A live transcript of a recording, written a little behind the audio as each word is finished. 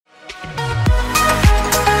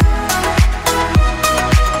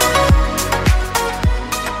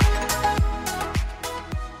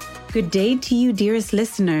Good day to you, dearest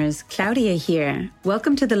listeners. Claudia here.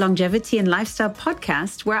 Welcome to the Longevity and Lifestyle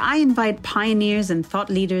podcast, where I invite pioneers and thought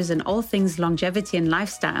leaders in all things longevity and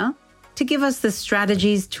lifestyle to give us the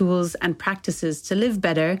strategies, tools, and practices to live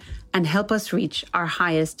better and help us reach our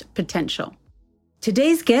highest potential.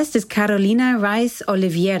 Today's guest is Carolina Reis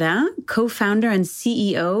Oliveira, co-founder and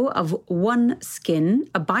CEO of OneSkin,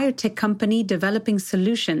 a biotech company developing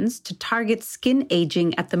solutions to target skin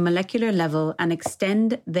aging at the molecular level and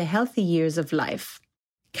extend the healthy years of life.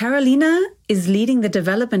 Carolina is leading the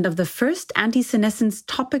development of the first anti-senescence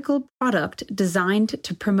topical product designed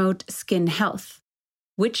to promote skin health,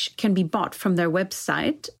 which can be bought from their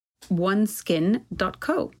website,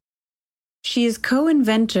 oneskin.co. She is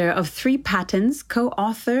co-inventor of 3 patents,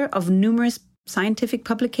 co-author of numerous scientific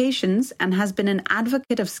publications, and has been an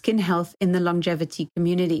advocate of skin health in the longevity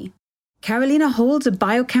community. Carolina holds a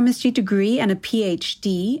biochemistry degree and a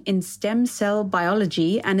PhD in stem cell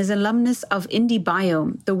biology and is an alumnus of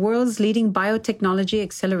IndieBio, the world's leading biotechnology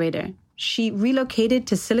accelerator. She relocated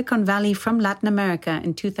to Silicon Valley from Latin America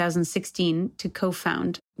in 2016 to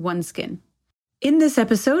co-found OneSkin. In this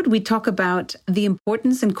episode, we talk about the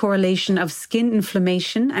importance and correlation of skin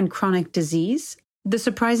inflammation and chronic disease, the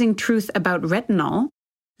surprising truth about retinol,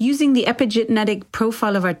 using the epigenetic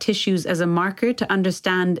profile of our tissues as a marker to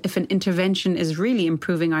understand if an intervention is really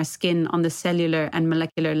improving our skin on the cellular and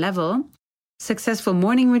molecular level, successful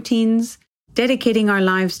morning routines, dedicating our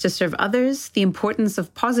lives to serve others, the importance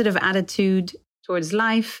of positive attitude towards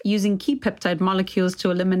life, using key peptide molecules to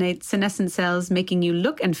eliminate senescent cells, making you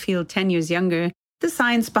look and feel 10 years younger, the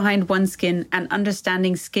science behind OneSkin, and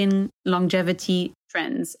understanding skin longevity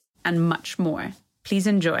trends, and much more. Please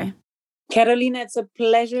enjoy. Carolina, it's a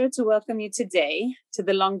pleasure to welcome you today to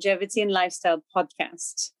the Longevity and Lifestyle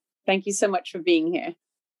podcast. Thank you so much for being here.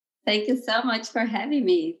 Thank you so much for having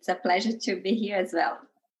me. It's a pleasure to be here as well.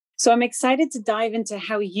 So I'm excited to dive into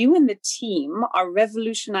how you and the team are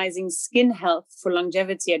revolutionizing skin health for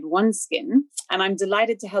longevity at OneSkin. And I'm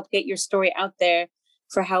delighted to help get your story out there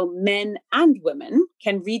for how men and women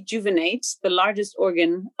can rejuvenate the largest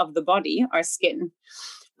organ of the body, our skin.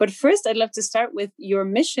 But first, I'd love to start with your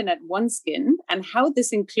mission at OneSkin and how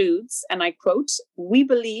this includes, and I quote, "We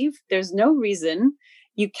believe there's no reason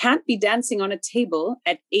you can't be dancing on a table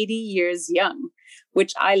at 80 years young,"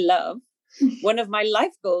 which I love. One of my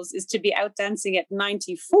life goals is to be out dancing at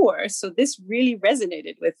 94. So this really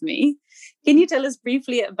resonated with me. Can you tell us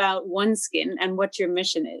briefly about OneSkin and what your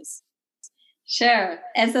mission is? Sure.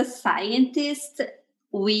 As a scientist,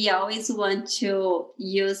 we always want to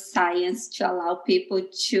use science to allow people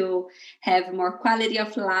to have more quality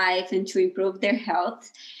of life and to improve their health.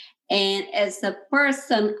 And as a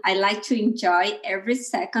person, I like to enjoy every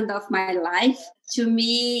second of my life. To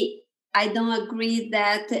me, I don't agree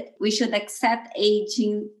that we should accept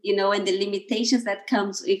aging, and the limitations that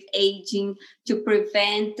comes with aging to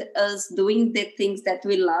prevent us doing the things that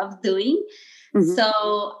we love doing. Mm-hmm.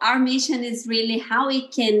 So our mission is really how we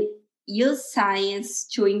can use science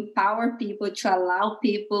to empower people, to allow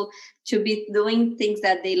people to be doing things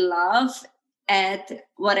that they love at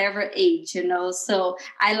whatever age, So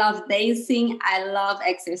I love dancing, I love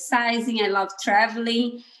exercising, I love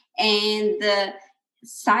traveling, and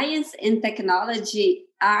science and technology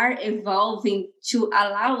are evolving to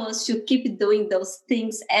allow us to keep doing those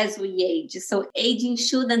things as we age. So aging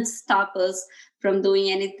shouldn't stop us from doing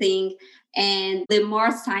anything. And the more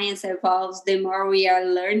science evolves, the more we are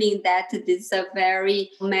learning that this is a very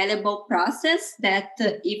malleable process, that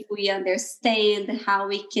if we understand how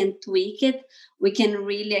we can tweak it, we can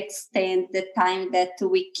really extend the time that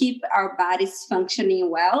we keep our bodies functioning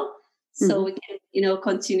well. So we can,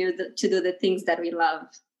 continue to do the things that we love.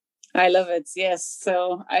 I love it. Yes.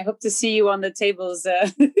 So I hope to see you on the tables.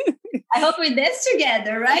 I hope we dance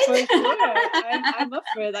together, right? For sure. I'm up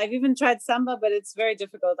for it. I've even tried samba, but it's very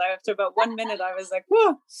difficult. After about 1 minute, I was like,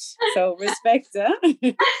 whoa. So respect. Huh?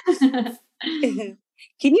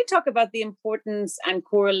 Can you talk about the importance and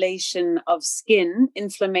correlation of skin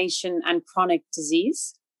inflammation and chronic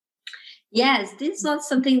disease? Yes, this was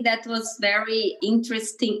something that was very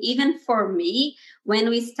interesting, even for me, when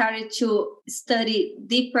we started to study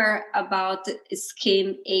deeper about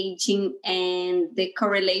skin aging and the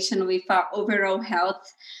correlation with our overall health.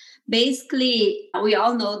 Basically, we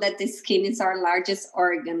all know that the skin is our largest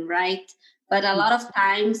organ, right? But a lot of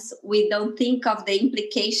times we don't think of the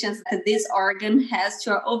implications that this organ has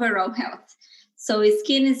to our overall health. So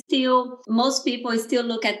skin is still, most people still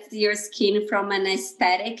look at your skin from an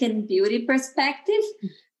aesthetic and beauty perspective.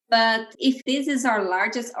 But if this is our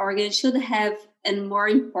largest organ, it should have and more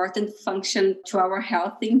important function to our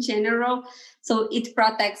health in general. So it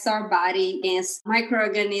protects our body against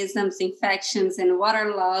microorganisms, infections, and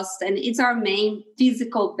water loss. And it's our main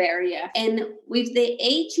physical barrier. And with the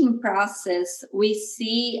aging process, we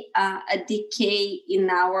see a decay in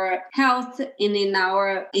our health and in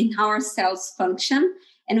our cells function.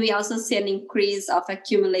 And we also see an increase of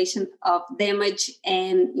accumulation of damage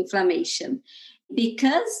and inflammation.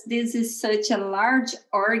 Because this is such a large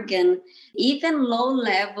organ, even low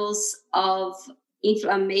levels of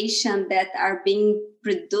inflammation that are being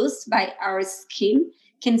produced by our skin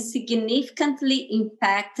can significantly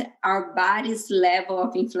impact our body's level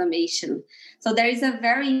of inflammation. So there is a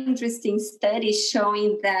very interesting study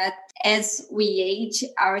showing that as we age,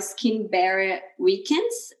 our skin barrier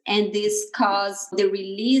weakens, and this causes the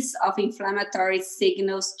release of inflammatory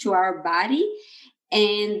signals to our body.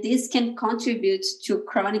 And this can contribute to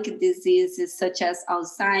chronic diseases such as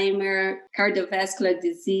Alzheimer's, cardiovascular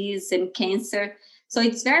disease, and cancer. So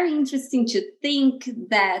it's very interesting to think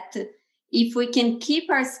that if we can keep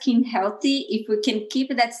our skin healthy, if we can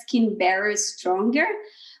keep that skin barrier stronger,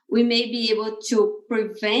 we may be able to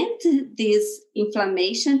prevent this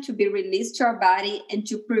inflammation to be released to our body and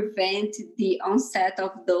to prevent the onset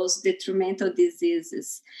of those detrimental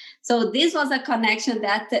diseases. So this was a connection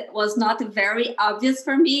that was not very obvious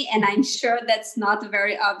for me, and I'm sure that's not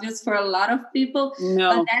very obvious for a lot of people.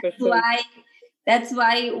 No, but that's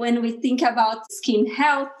why when we think about skin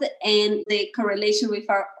health and the correlation with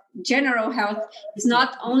our general health, is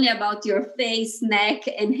not only about your face, neck,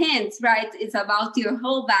 and hands, right? It's about your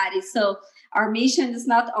whole body. So our mission is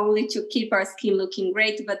not only to keep our skin looking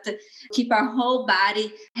great, but to keep our whole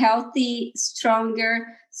body healthy, stronger,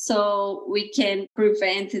 so we can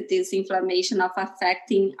prevent this inflammation of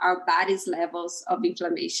affecting our body's levels of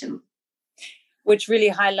inflammation. Which really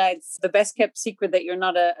highlights the best kept secret that you're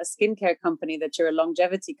not a skincare company, that you're a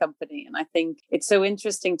longevity company. And I think it's so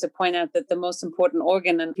interesting to point out that the most important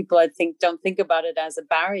organ, and people I think don't think about it as a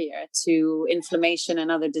barrier to inflammation and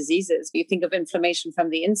other diseases. You think of inflammation from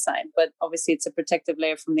the inside, but obviously it's a protective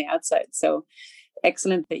layer from the outside. So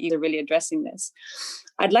excellent that you're really addressing this.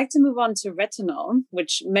 I'd like to move on to retinol,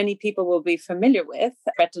 which many people will be familiar with.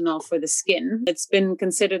 Retinol for the skin. It's been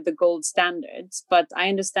considered the gold standard, but I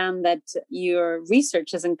understand that your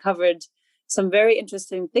research has uncovered some very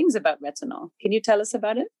interesting things about retinol. Can you tell us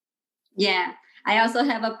about it? Yeah. I also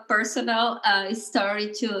have a personal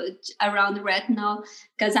story around retinol,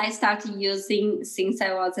 because I started using since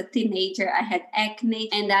I was a teenager. I had acne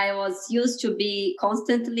and I was used to be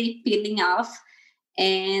constantly peeling off.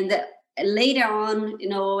 And later on,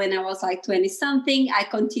 when I was like 20 something, I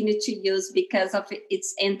continued to use because of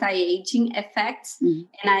its anti-aging effects. Mm-hmm.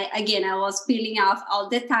 And I was peeling off all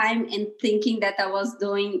the time and thinking that I was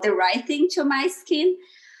doing the right thing to my skin.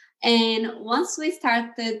 And once we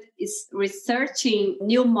started researching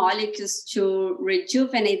new molecules to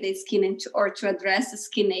rejuvenate the skin or to address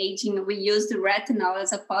skin aging, we used retinol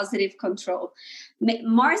as a positive control.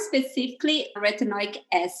 More specifically, retinoic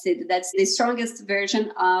acid. That's the strongest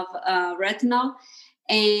version of retinol.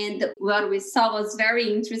 And what we saw was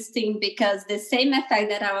very interesting, because the same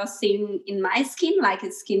effect that I was seeing in my skin, like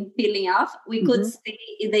skin peeling off, we could see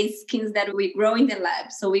in the skins that we grow in the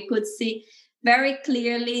lab. So we could see very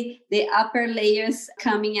clearly the upper layers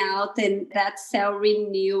coming out and that cell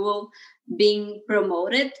renewal being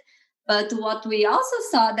promoted. But what we also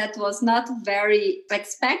saw that was not very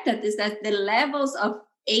expected is that the levels of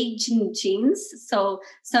aging genes, so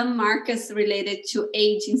some markers related to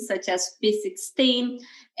aging such as P16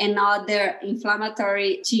 and other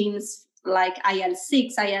inflammatory genes like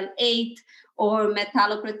IL-6, IL-8 or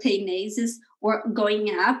metalloproteinases were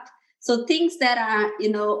going up. So things that are,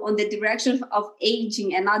 on the direction of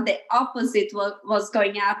aging and not the opposite was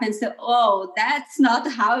going up. And so, that's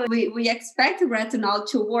not how we expect retinol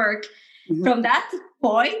to work. Mm-hmm. From that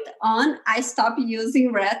point on, I stopped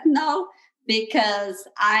using retinol because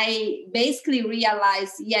I basically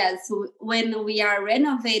realized, yes, when we are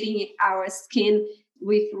renovating our skin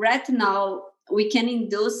with retinol, we can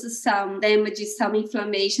induce some damage, some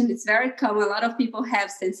inflammation. It's very common. A lot of people have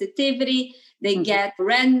sensitivity. They get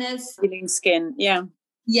redness. Peeling skin, yeah.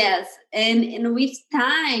 Yes. And with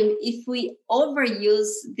time, if we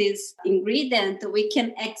overuse this ingredient, we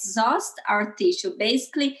can exhaust our tissue.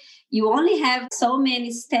 Basically, you only have so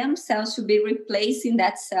many stem cells to be replacing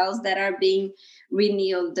that cells that are being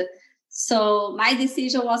renewed. So my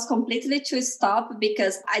decision was completely to stop,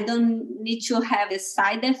 because I don't need to have the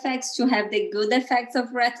side effects to have the good effects of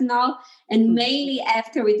retinol. And mainly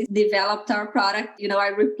after we developed our product, I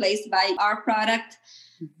replaced by our product.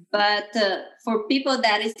 But for people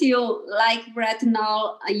that still like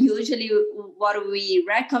retinol, usually what we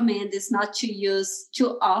recommend is not to use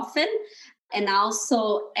too often, and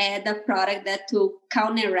also add a product that will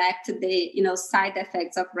counteract the side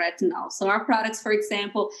effects of retinol. So our products, for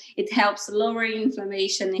example, it helps lowering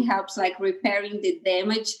inflammation, it helps like repairing the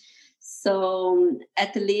damage. So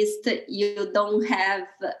at least you don't have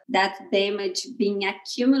that damage being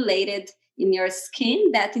accumulated in your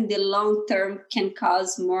skin that in the long term can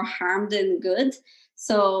cause more harm than good.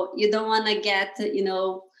 So you don't want to get,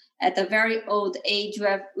 at a very old age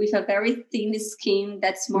with a very thin skin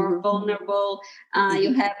that's more vulnerable.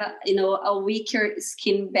 You have a weaker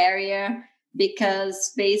skin barrier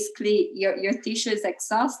because basically your tissue is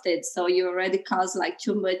exhausted. So you already cause like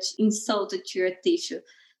too much insult to your tissue.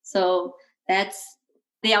 So that's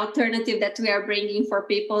the alternative that we are bringing for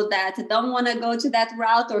people that don't want to go to that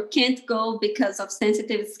route or can't go because of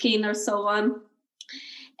sensitive skin or so on.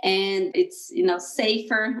 And it's,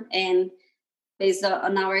 safer, and based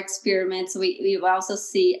on our experiments, we also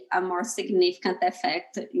see a more significant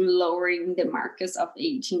effect in lowering the markers of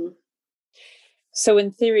aging. So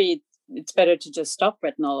in theory, it's better to just stop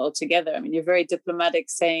retinol altogether. I mean, you're very diplomatic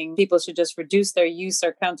saying people should just reduce their use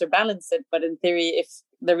or counterbalance it. But in theory, if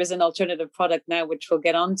there is an alternative product now, which we'll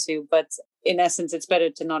get onto, but in essence, it's better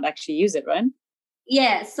to not actually use it, right?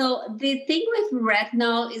 Yeah. So the thing with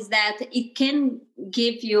retinol is that it can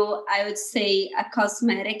give you, I would say, a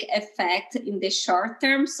cosmetic effect in the short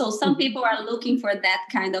term. So some people are looking for that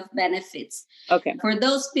kind of benefits. Okay. For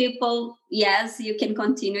those people, yes, you can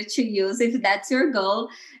continue to use if that's your goal,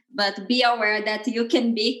 but be aware that you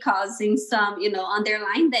can be causing some,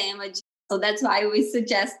 underlying damage. So that's why we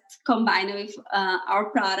suggest combining with our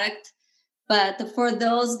product. But for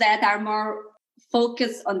those that are more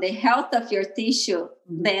focused on the health of your tissue,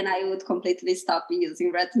 then I would completely stop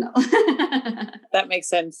using retinol. That makes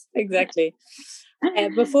sense. Exactly.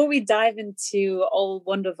 Before we dive into all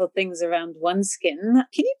wonderful things around OneSkin, can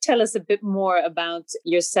you tell us a bit more about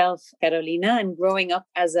yourself, Carolina, and growing up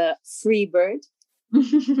as a free bird?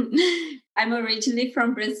 I'm originally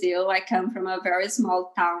from Brazil. I come from a very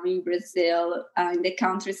small town in Brazil, in the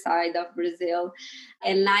countryside of Brazil.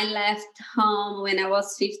 And I left home when I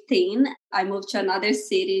was 15. I moved to another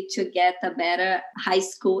city to get a better high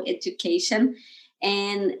school education.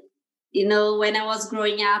 And, when I was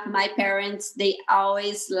growing up, my parents, they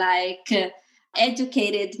always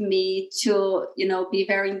educated me to, be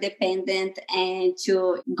very independent and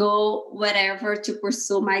to go wherever to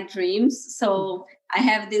pursue my dreams. So I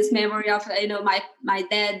have this memory of, my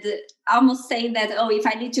dad almost saying that, if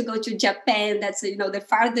I need to go to Japan, that's, the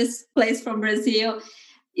farthest place from Brazil,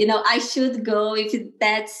 I should go if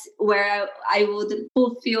that's where I would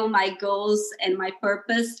fulfill my goals and my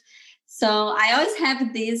purpose. So I always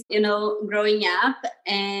have this, growing up.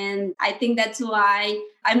 And I think that's why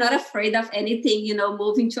I'm not afraid of anything,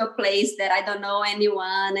 moving to a place that I don't know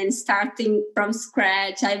anyone and starting from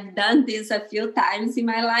scratch. I've done this a few times in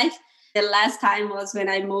my life. The last time was when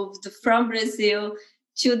I moved from Brazil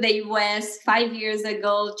to the US 5 years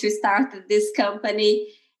ago to start this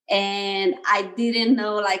company. And I didn't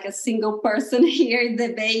know a single person here in the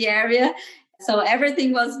Bay Area. So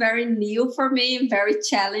everything was very new for me, very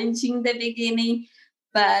challenging in the beginning.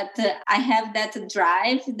 But I have that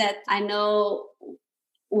drive that I know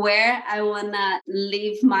where I want to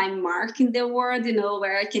leave my mark in the world,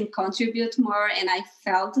 where I can contribute more. And I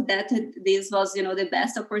felt that this was, the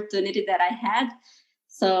best opportunity that I had.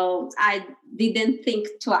 So I didn't think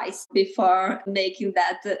twice before making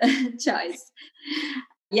that choice.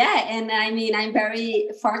 Yeah, and I mean, I'm very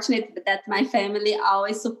fortunate that my family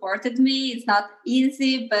always supported me. It's not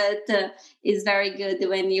easy, but it's very good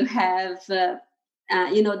when you have, that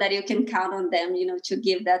you can count on them, to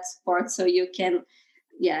give that support so you can,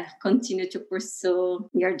 continue to pursue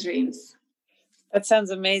your dreams. That sounds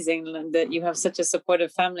amazing that you have such a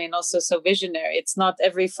supportive family and also so visionary. It's not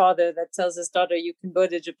every father that tells his daughter, you can go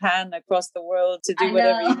to Japan, across the world to do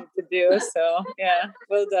whatever you need to do. So yeah,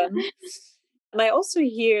 well done. And I also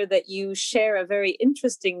hear that you share a very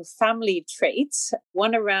interesting family trait,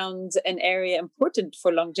 one around an area important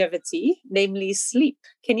for longevity, namely sleep.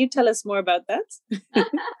 Can you tell us more about that?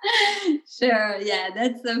 Sure. Yeah,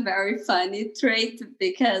 that's a very funny trait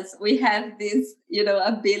because we have this,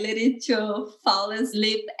 ability to fall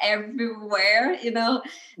asleep everywhere.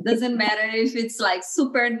 Doesn't matter if it's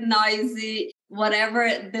super noisy,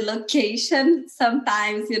 whatever the location.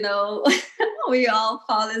 Sometimes, we all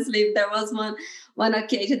fall asleep. There was one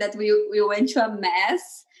occasion that we went to a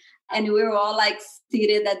mass And we were all like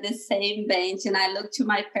seated at the same bench. And I looked to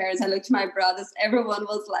my parents, I looked to my brothers. Everyone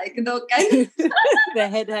was like, kind of the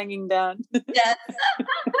head hanging down. Yes.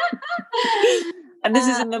 And this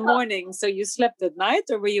is in the morning. So you slept at night,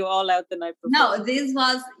 or were you all out the night before? No, this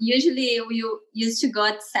was usually we used to go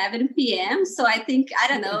at 7 p.m. So I think, I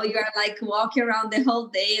don't know, you are like walking around the whole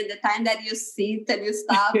day, and the time that you sit and you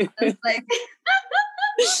stop, it's like...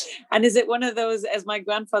 And is it one of those, as my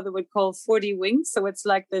grandfather would call, 40 winks? So it's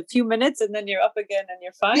like the few minutes and then you're up again and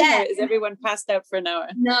you're fine? Yeah. Or is everyone passed out for an hour?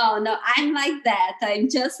 No, I'm like that. I'm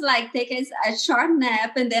just like take a short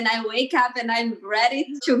nap, and then I wake up and I'm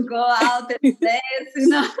ready to go out and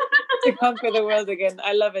dance, To conquer the world again.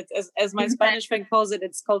 I love it. As my Spanish friend calls it,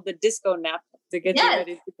 it's called the disco nap, to get you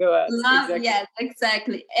ready to go out. Exactly. Yes,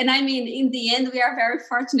 exactly. And I mean, in the end, we are very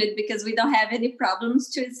fortunate because we don't have any problems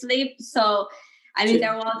to sleep. So I mean,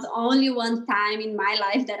 there was only one time in my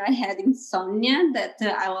life that I had insomnia, that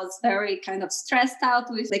I was very kind of stressed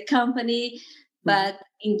out with the company. But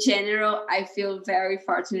in general, I feel very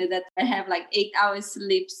fortunate that I have like 8 hours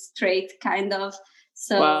sleep straight, kind of.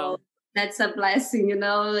 So that's a blessing,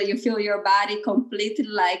 you feel your body completely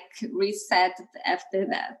like reset after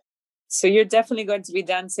that. So you're definitely going to be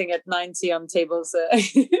dancing at 90 on tables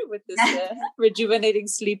with this rejuvenating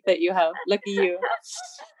sleep that you have. Lucky you.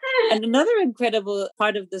 And another incredible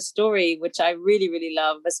part of the story, which I really, really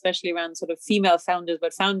love, especially around sort of female founders,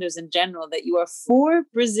 but founders in general, that you are 4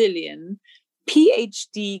 Brazilian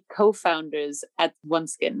PhD co-founders at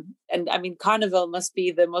OneSkin. And I mean, Carnival must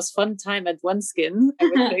be the most fun time at OneSkin, I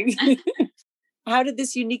would think. How did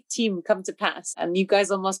this unique team come to pass? And you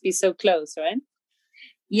guys all must be so close, right?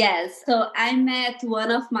 Yes. So I met one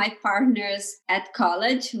of my partners at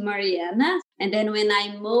college, Mariana. And then when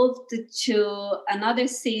I moved to another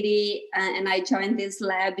city and I joined this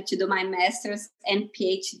lab to do my master's and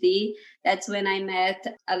PhD, that's when I met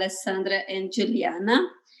Alessandra and Juliana.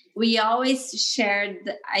 We always shared,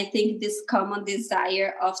 I think, this common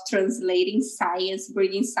desire of translating science,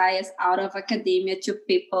 bringing science out of academia to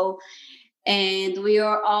people. And we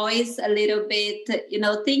are always a little bit,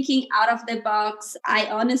 thinking out of the box. I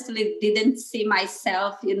honestly didn't see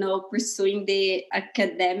myself, pursuing the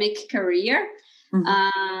academic career.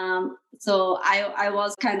 Mm-hmm. So I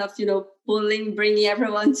was kind of, bringing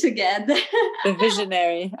everyone together. The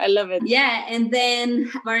visionary. I love it. Yeah. And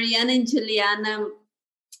then Mariana and Juliana,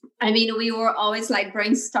 I mean, we were always like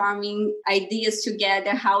brainstorming ideas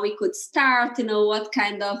together, how we could start, what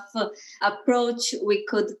kind of approach we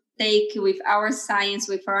could take with our science,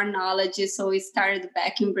 with our knowledge. So we started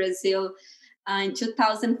back in Brazil in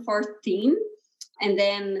 2014. And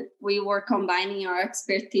then we were combining our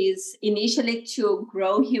expertise initially to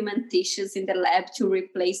grow human tissues in the lab to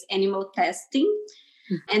replace animal testing.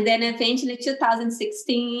 Mm-hmm. And then eventually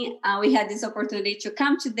 2016, we had this opportunity to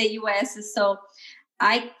come to the US. So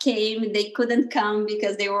I came, they couldn't come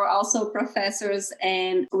because they were also professors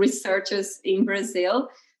and researchers in Brazil.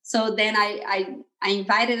 So then I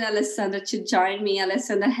invited Alessandra to join me.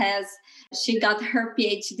 Alessandra she got her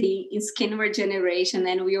PhD in skin regeneration,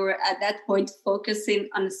 and we were at that point focusing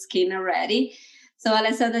on skin already. So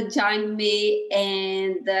Alessandra joined me,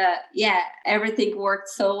 and everything worked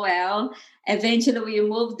so well. Eventually we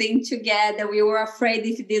moved in together. We were afraid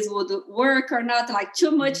if this would work or not, like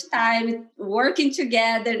too much time working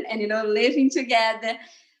together and, living together.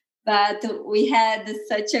 But we had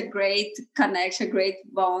such a great connection, great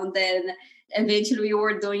bond. And eventually we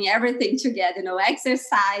were doing everything together,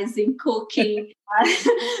 exercising, cooking,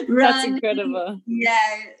 running. That's incredible.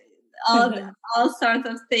 Yeah, all sorts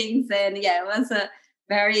of things. And it was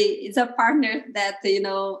it's a partner that,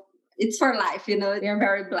 it's for life, we are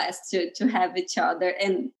very blessed to have each other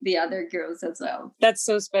and the other girls as well. That's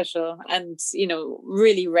so special and,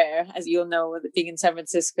 really rare, as you'll know, with being in San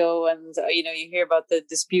Francisco and, you hear about the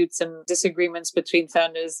disputes and disagreements between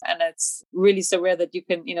founders, and it's really so rare that you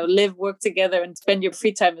can, live, work together and spend your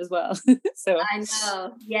free time as well. So I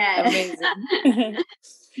know. Yeah. Amazing.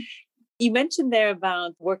 You mentioned there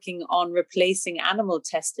about working on replacing animal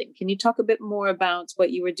testing. Can you talk a bit more about what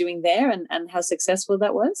you were doing there and how successful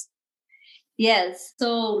that was? Yes.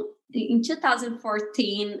 So in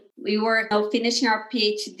 2014, we were finishing our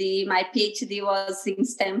PhD. My PhD was in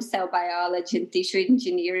stem cell biology and tissue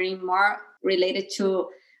engineering, more related to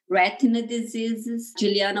retinal diseases.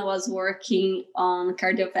 Juliana was working on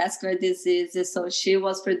cardiovascular diseases. So she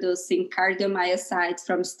was producing cardiomyocytes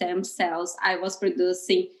from stem cells. I was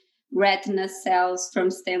producing retina cells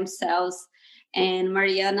from stem cells. And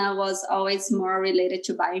Mariana was always more related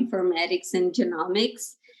to bioinformatics and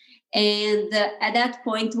genomics. And at that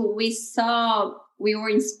point, we saw we were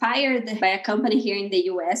inspired by a company here in the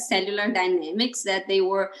US, Cellular Dynamics, that they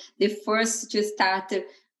were the first to start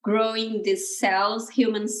growing these cells,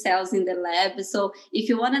 human cells in the lab. So if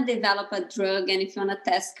you want to develop a drug and if you want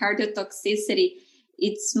to test cardiotoxicity,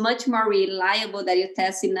 it's much more reliable that you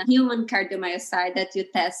test in a human cardiomyocyte that you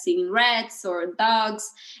test in rats or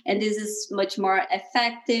dogs. And this is much more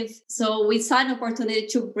effective. So we saw an opportunity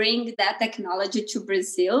to bring that technology to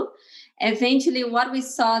Brazil. Eventually, what we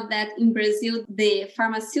saw that in Brazil, the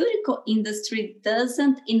pharmaceutical industry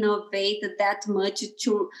doesn't innovate that much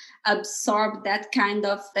to absorb that kind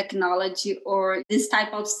of technology or this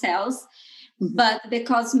type of cells. But the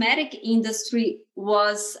cosmetic industry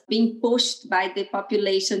was being pushed by the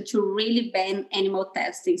population to really ban animal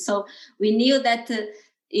testing. So we knew that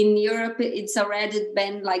in Europe, it's already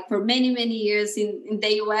been like for many, many years. In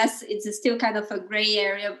the US, it's still kind of a gray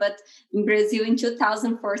area. But in Brazil in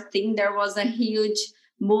 2014, there was a huge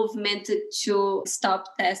movement to stop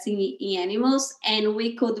testing in animals. And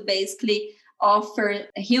we could basically offer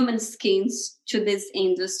human skins to this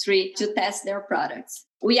industry to test their products.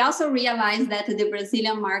 We also realized that the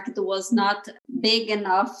Brazilian market was not big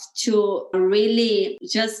enough to really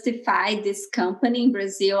justify this company in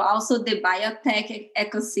Brazil. Also, the biotech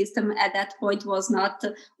ecosystem at that point was not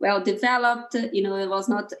well developed. It was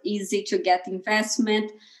not easy to get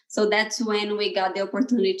investment. So that's when we got the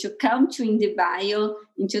opportunity to come to IndieBio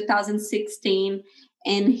in 2016.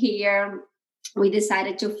 And here we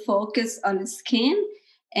decided to focus on the skin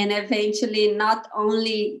and eventually not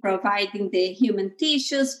only providing the human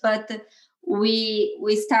tissues, but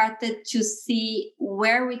we started to see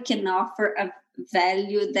where we can offer a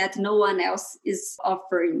value that no one else is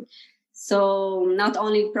offering. So not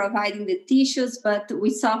only providing the tissues, but we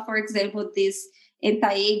saw, for example, this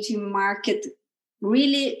anti-aging market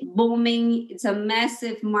really booming. It's a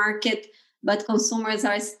massive market, but consumers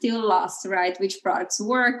are still lost, right? Which products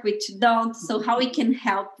work, which don't. So how we can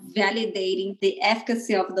help validating the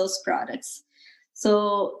efficacy of those products.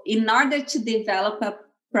 So in order to develop a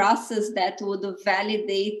process that would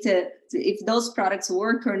validate if those products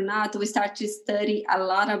work or not, we start to study a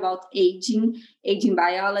lot about aging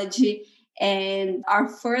biology. And our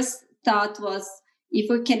first thought was, if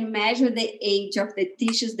we can measure the age of the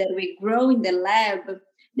tissues that we grow in the lab,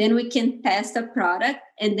 then we can test a product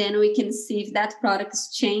and then we can see if that product is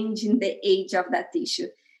changing the age of that tissue.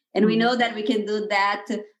 And we know that we can do that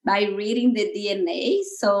by reading the DNA.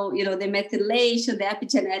 So, the methylation, the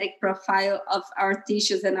epigenetic profile of our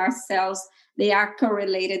tissues and our cells, they are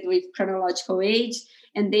correlated with chronological age.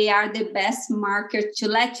 And they are the best marker to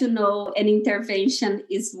let you know an intervention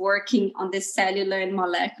is working on the cellular and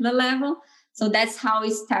molecular level. So that's how we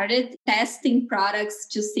started testing products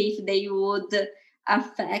to see if they would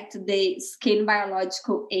affect the skin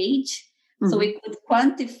biological age. So we could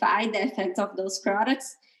quantify the effects of those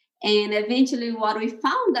products. And eventually what we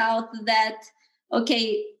found out that,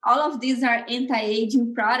 okay, all of these are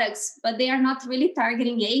anti-aging products, but they are not really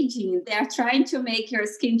targeting aging. They are trying to make your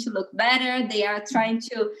skin to look better. They are trying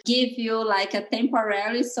to give you like a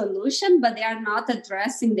temporary solution, but they are not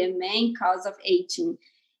addressing the main cause of aging.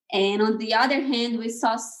 And on the other hand, we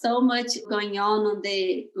saw so much going on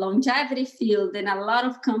the longevity field, and a lot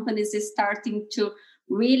of companies is starting to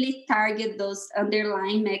really target those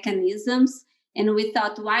underlying mechanisms. And we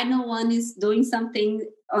thought, why no one is doing something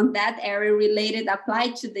on that area related,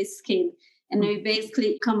 applied to the skin? And we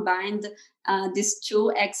basically combined these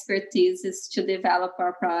two expertises to develop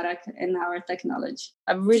our product and our technology.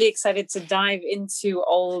 I'm really excited to dive into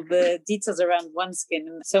all the details around OneSkin.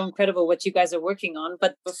 And so incredible what you guys are working on.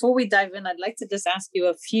 But before we dive in, I'd like to just ask you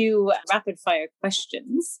a few rapid fire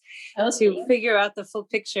questions to figure out the full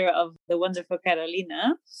picture of the wonderful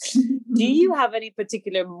Carolina. Do you have any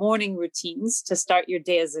particular morning routines to start your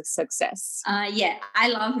day as a success? Yeah, I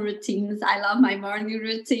love routines. I love my morning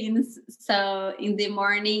routines. So in the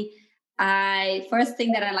morning, first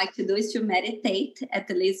thing that I like to do is to meditate at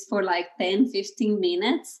least for like 10, 15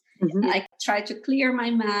 minutes. I try to clear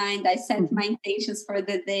my mind. I set my intentions for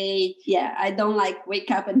the day. Yeah, I don't like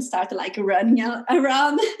wake up and start like running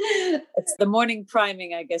around. It's the morning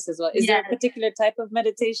priming, I guess, as well. Is there a particular type of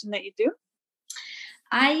meditation that you do?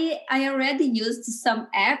 I already used some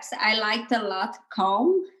apps. I liked a lot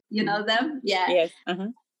Calm. You know them? Yeah. Yes.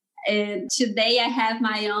 And today I have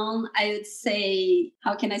my own, I would say,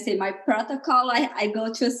 how can I say, my protocol. I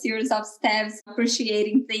go to a series of steps,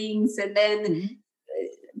 appreciating things, and then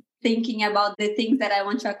thinking about the things that I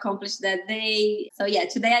want to accomplish that day. So yeah,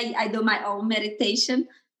 today I do my own meditation,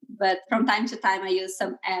 but from time to time I use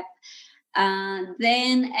some app.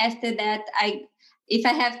 Then after that, if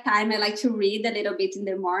I have time, I like to read a little bit in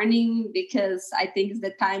the morning because I think it's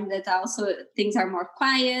the time that also things are more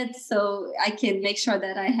quiet. So I can make sure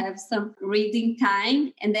that I have some reading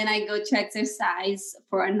time. And then I go to exercise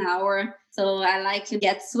for an hour. So I like to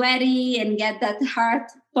get sweaty and get that heart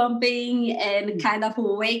pumping and kind of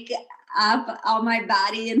wake up all my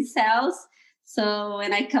body and cells. So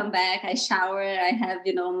when I come back, I shower, I have,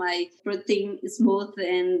 my protein smooth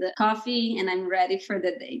and coffee, and I'm ready for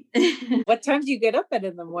the day. What time do you get up at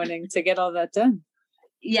in the morning to get all that done?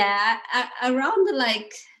 Yeah, around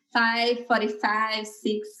like 5:45,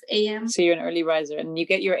 6 a.m. So you're an early riser and you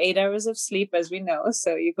get your 8 hours of sleep, as we know.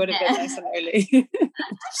 So you go to bed nice and early.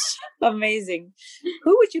 Amazing.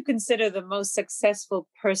 Who would you consider the most successful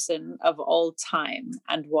person of all time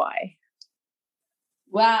and why?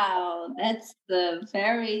 Wow, that's a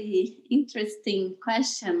very interesting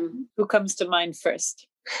question. Who comes to mind first?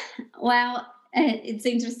 Well, it's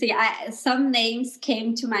interesting. Some names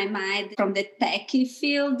came to my mind from the techie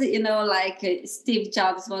field, like Steve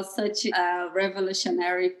Jobs was such a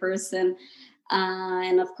revolutionary person.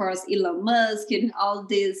 And of course, Elon Musk and all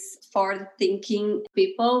these forward-thinking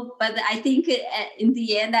people. But I think in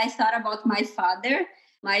the end, I thought about my father.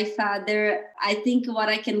 My father, I think what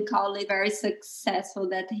I can call it very successful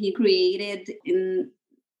that he created in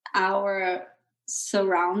our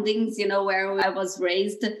surroundings, where I was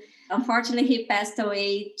raised. Unfortunately, he passed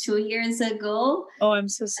away 2 years ago. Oh, I'm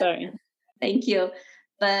so sorry. Thank you.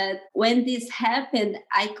 But when this happened,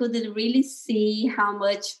 I couldn't really see how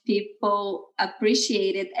much people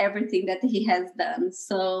appreciated everything that he has done.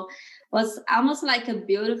 So it was almost like a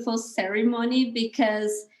beautiful ceremony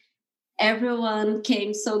because everyone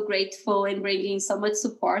came so grateful and bringing so much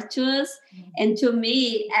support to us. And to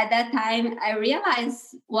me, at that time, I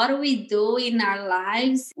realized what we do in our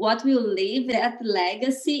lives, what we leave, that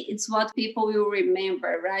legacy, it's what people will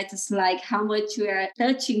remember, right? It's like how much we are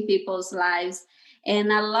touching people's lives.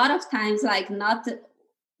 And a lot of times, like not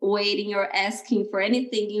waiting or asking for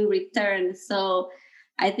anything in return. So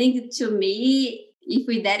I think to me, if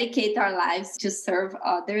we dedicate our lives to serve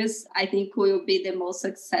others, I think we will be the most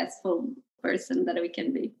successful person that we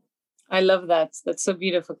can be. I love that. That's so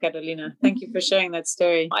beautiful, Carolina. Thank you for sharing that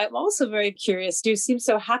story. I'm also very curious. You seem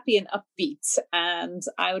so happy and upbeat, and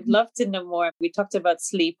I would love to know more. We talked about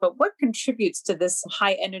sleep, but what contributes to this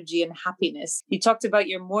high energy and happiness? You talked about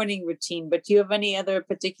your morning routine, but do you have any other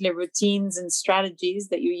particular routines and strategies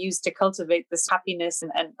that you use to cultivate this happiness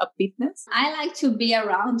and upbeatness? I like to be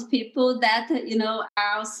around people that,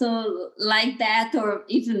 are also like that or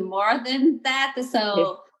even more than that.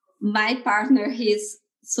 So my partner, he's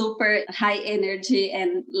super high energy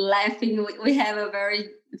and laughing. We have a very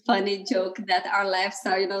funny joke that our laughs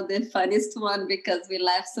are, the funniest one because we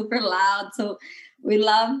laugh super loud. So we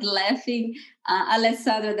love laughing.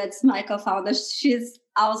 Alessandra, that's my co-founder, she's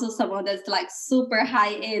also someone that's like super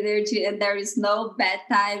high energy and there is no bad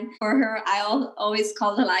time for her. I always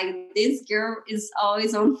call her like, this girl is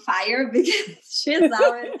always on fire because she's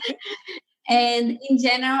always... And in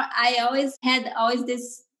general, I always had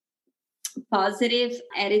this positive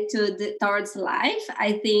attitude towards life.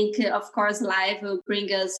 I think, of course, life will bring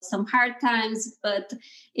us some hard times, but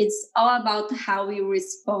it's all about how we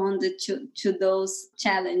respond to those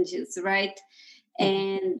challenges, right?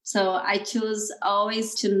 And so I choose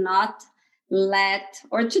always to not let,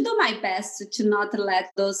 or to do my best to not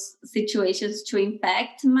let those situations to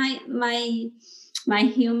impact my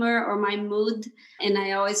humor or my mood. And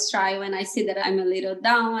I always try, when I see that I'm a little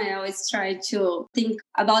down, I always try to think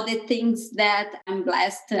about the things that I'm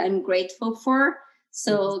blessed, I'm grateful for.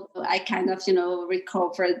 So I kind of,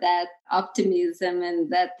 recover that optimism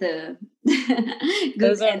and that good.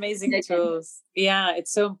 Those are amazing tools. Yeah,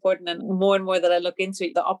 it's so important. And more that I look into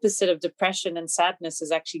it, the opposite of depression and sadness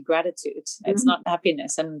is actually gratitude. It's not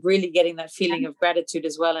happiness. And really getting that feeling of gratitude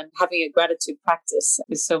as well, and having a gratitude practice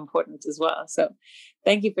is so important as well. So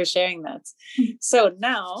thank you for sharing that. So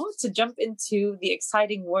now to jump into the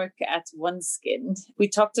exciting work at OneSkin. We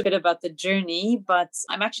talked a bit about the journey, but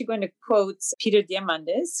I'm actually going to quote Peter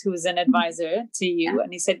Diamandis, who's an advisor to you.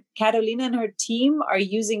 And he said, Carolina and her team are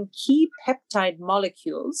using key peptide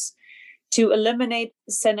molecules to eliminate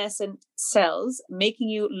senescent cells, making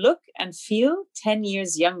you look and feel 10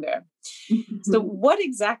 years younger. So what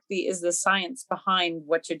exactly is the science behind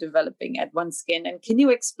what you're developing at OneSkin? And can you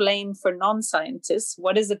explain for non-scientists,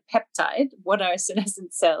 what is a peptide? What are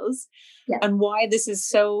senescent cells? Yeah. And why this is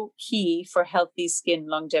so key for healthy skin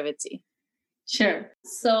longevity? Sure.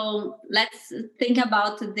 So let's think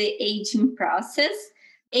about the aging process.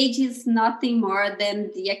 Age is nothing more than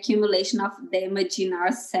the accumulation of damage in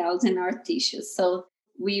our cells and our tissues. So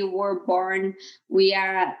we were born, we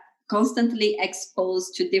are constantly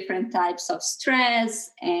exposed to different types of stress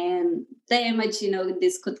and damage.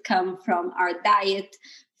 This could come from our diet,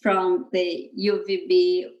 from the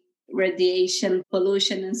UVB radiation,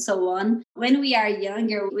 pollution, and so on. When we are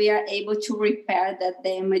younger, we are able to repair that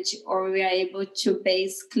damage, or we are able to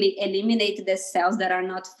basically eliminate the cells that are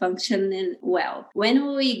not functioning well.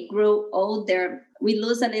 When we grow older, we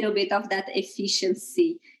lose a little bit of that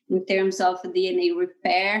efficiency in terms of DNA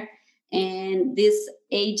repair. And these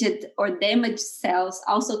aged or damaged cells,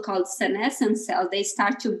 also called senescent cells, they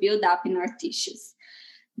start to build up in our tissues.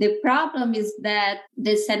 The problem is that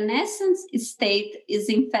the senescent state is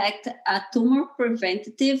in fact a tumor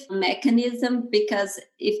preventative mechanism, because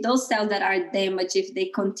if those cells that are damaged, if they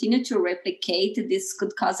continue to replicate, this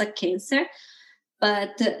could cause a cancer.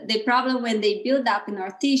 But the problem when they build up in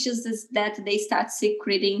our tissues is that they start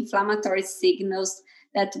secreting inflammatory signals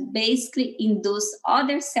that basically induce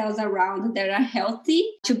other cells around that are healthy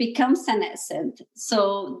to become senescent.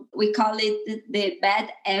 So we call it the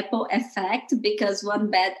bad apple effect, because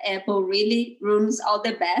one bad apple really ruins all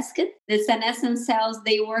the basket. The senescent cells,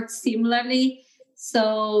 they work similarly.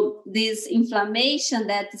 So this inflammation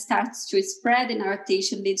that starts to spread in our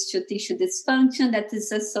tissue leads to tissue dysfunction that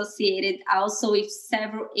is associated also with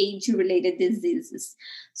several age-related diseases.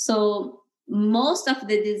 So most of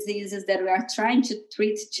the diseases that we are trying to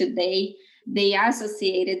treat today, they are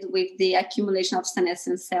associated with the accumulation of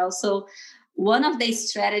senescent cells. So one of the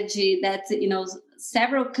strategy that,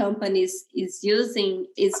 several companies is using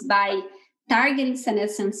is by targeting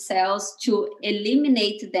senescent cells to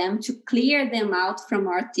eliminate them, to clear them out from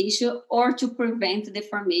our tissue, or to prevent the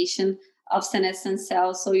formation of senescent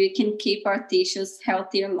cells so you can keep our tissues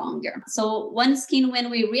healthier longer. So OneSkin, when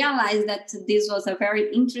we realized that this was a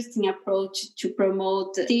very interesting approach to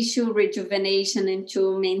promote tissue rejuvenation and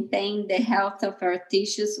to maintain the health of our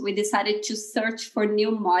tissues, we decided to search for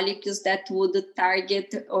new molecules that would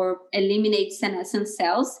target or eliminate senescent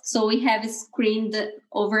cells. So we have screened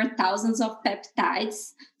over thousands of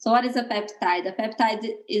peptides. So what is a peptide? A peptide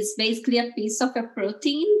is basically a piece of a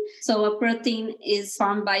protein. So a protein is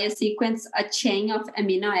formed by a sequence, a chain of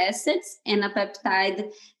amino acids, and a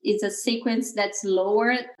peptide is a sequence that's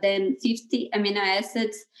lower than 50 amino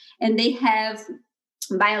acids, and they have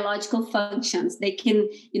biological functions. They can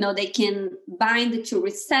bind to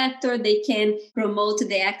receptor, they can promote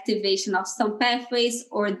the activation of some pathways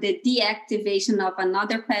or the deactivation of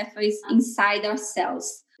another pathways inside our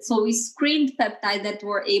cells. So we screened peptides that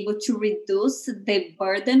were able to reduce the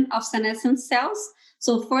burden of senescent cells.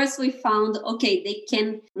 So first we found, they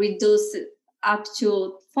can reduce up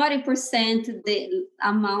to 40% the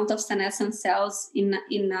amount of senescent cells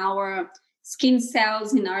in our skin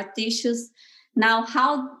cells, in our tissues. Now,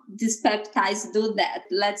 how these peptides do that?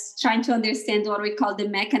 Let's try to understand what we call the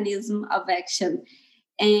mechanism of action.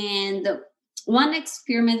 And one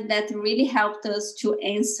experiment that really helped us to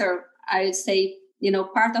answer, I would say,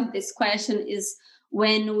 part of this question is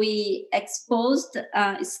when we exposed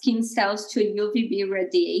skin cells to UVB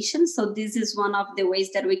radiation. So this is one of the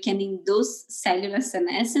ways that we can induce cellular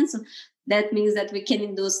senescence. That means that we can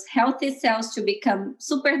induce healthy cells to become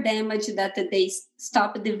super damaged, that they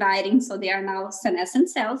stop dividing, so they are now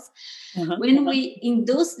senescent cells. When we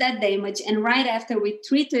induce that damage, and right after we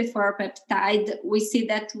treat with our peptide, we see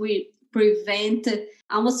that we prevent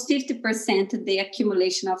almost 50% the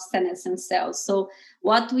accumulation of senescent cells. So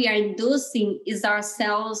what we are inducing is our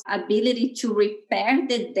cells' ability to repair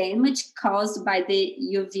the damage caused by the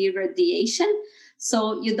UV radiation.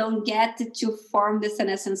 So you don't get to form the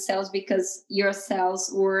senescent cells because your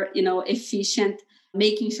cells were, efficient,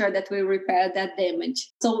 making sure that we repair that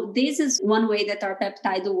damage. So this is one way that our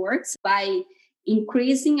peptide works, by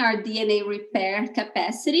increasing our DNA repair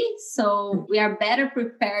capacity. So we are better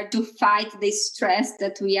prepared to fight the stress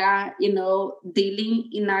that we are, dealing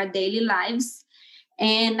in our daily lives.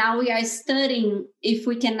 And now we are studying if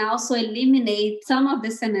we can also eliminate some of the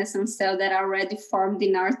senescent cells that are already formed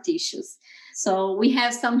in our tissues. So we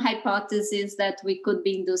have some hypotheses that we could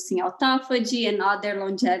be inducing autophagy and other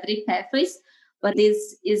longevity pathways, but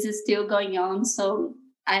this is still going on. So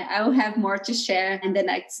I will have more to share in the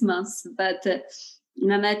next months. But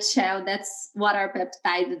in a nutshell, that's what our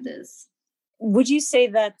peptide does. Would you say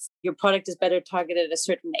that your product is better targeted at a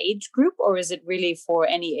certain age group, or is it really for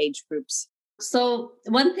any age groups? So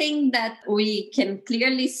one thing that we can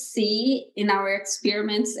clearly see in our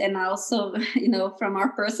experiments and also, from our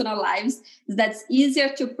personal lives is that it's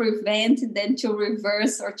easier to prevent than to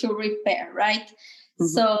reverse or to repair, right? Mm-hmm.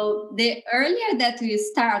 So the earlier that we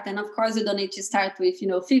start, and of course you don't need to start with,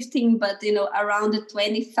 15, but, around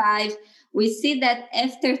 25, we see that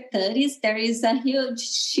after 30s, there is a huge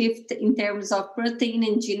shift in terms of protein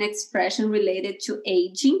and gene expression related to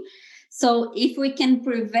aging. So if we can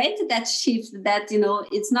prevent that shift, that,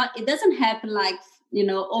 it doesn't happen like,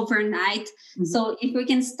 overnight. Mm-hmm. So if we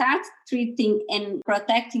can start treating and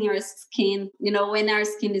protecting our skin, when our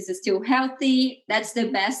skin is still healthy, that's the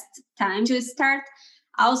best time to start.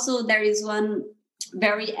 Also, there is one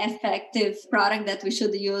very effective product that we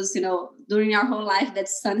should use, during our whole life.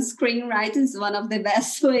 That's sunscreen, right? It's one of the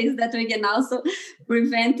best ways that we can also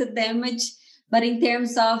prevent damage. But in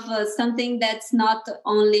terms of something that's not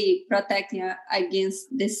only protecting against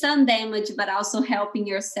the sun damage, but also helping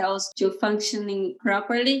your cells to functioning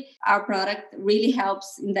properly, our product really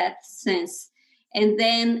helps in that sense. And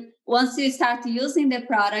then once you start using the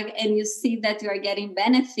product and you see that you are getting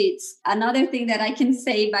benefits, another thing that I can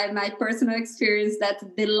say by my personal experience, that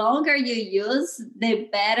the longer you use, the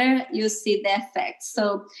better you see the effects.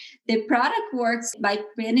 So the product works by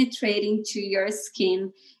penetrating to your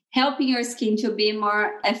skin, helping your skin to be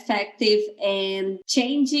more effective and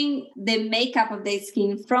changing the makeup of the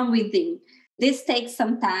skin from within. This takes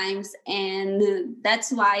some time, and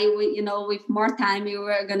that's why with more time, you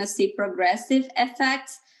are going to see progressive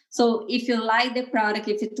effects. So if you like the product,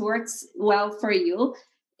 if it works well for you,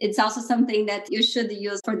 it's also something that you should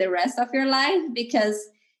use for the rest of your life, because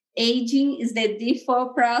aging is the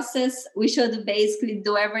default process. We should basically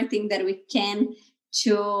do everything that we can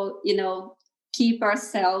to, keep our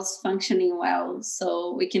cells functioning well,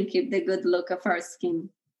 so we can keep the good look of our skin.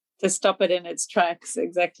 To stop it in its tracks,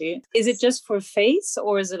 exactly. Is it just for face,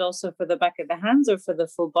 or is it also for the back of the hands, or for the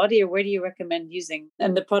full body, or where do you recommend using?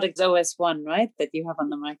 And the product's OS1, right, that you have on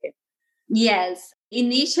the market? Yes.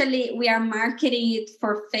 Initially, we are marketing it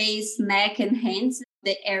for face, neck, and hands,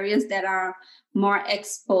 the areas that are more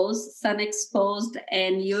exposed, sun exposed,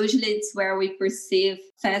 and usually it's where we perceive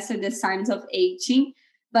faster the signs of aging.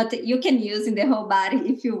 But you can use in the whole body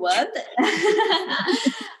if you want.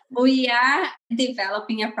 We are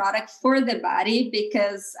developing a product for the body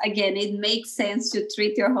because, again, it makes sense to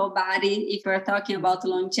treat your whole body if we're talking about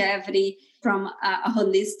longevity from a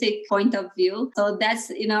holistic point of view. So that's,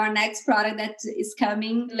 our next product that is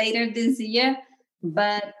coming later this year.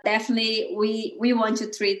 But definitely we want to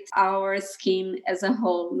treat our skin as a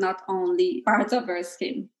whole, not only parts of our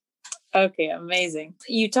skin. Okay, amazing.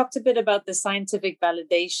 You talked a bit about the scientific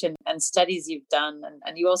validation and studies you've done,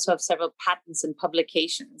 and you also have several patents and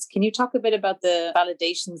publications. Can you talk a bit about the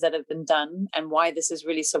validations that have been done and why this is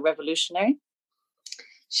really so revolutionary?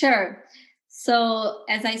 Sure. So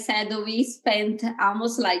as I said, we spent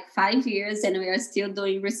almost like 5 years and we are still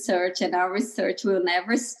doing research, and our research will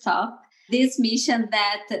never stop. This mission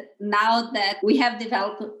that now that we have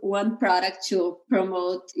developed one product to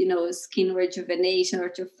promote, skin rejuvenation or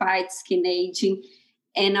to fight skin aging.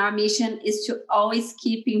 And our mission is to always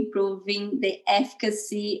keep improving the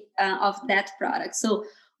efficacy of that product. So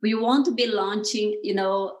we won't be launching,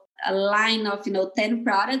 a line of, 10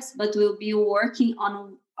 products, but we'll be working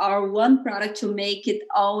on our one product to make it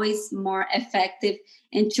always more effective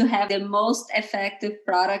and to have the most effective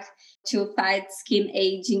product to fight skin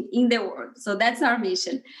aging in the world. So that's our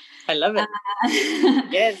mission. I love it.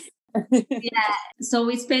 Yes. Yeah. So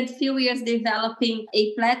we spent a few years developing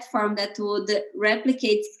a platform that would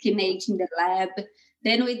replicate skin aging in the lab.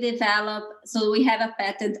 Then we we have a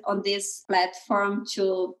patent on this platform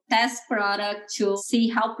to test product, to see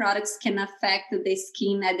how products can affect the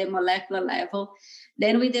skin at the molecular level.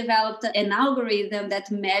 Then we developed an algorithm that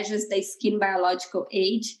measures the skin biological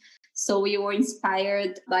age. So we were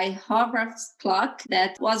inspired by Horvath's clock,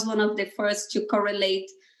 that was one of the first to correlate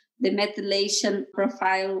the methylation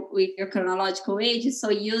profile with your chronological age. So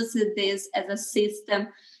use this as a system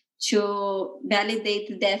to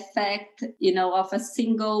validate the effect, of a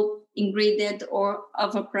single ingredient or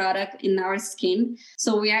of a product in our skin.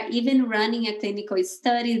 So we are even running a clinical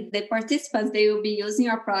study. The participants, they will be using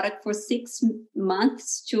our product for 6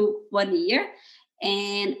 months to 1 year.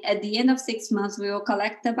 And at the end of 6 months, we will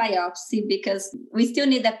collect a biopsy because we still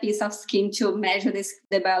need a piece of skin to measure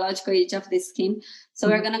the biological age of the skin. So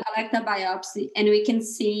we're going to collect a biopsy and we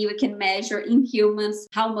can measure in humans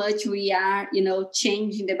how much we are,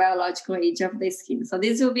 changing the biological age of the skin. So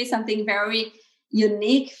this will be something very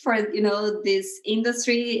unique for, this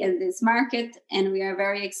industry and this market. And we are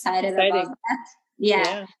very excited about that.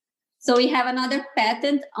 Yeah. So we have another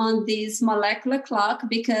patent on this molecular clock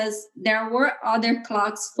because there were other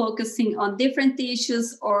clocks focusing on different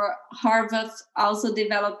tissues, or Horvath also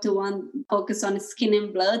developed one focused on skin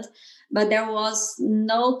and blood, but there was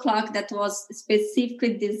no clock that was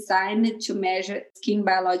specifically designed to measure skin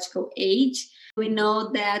biological age. We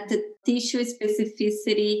know that the tissue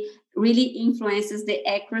specificity really influences the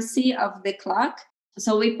accuracy of the clock.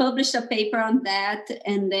 So we published a paper on that,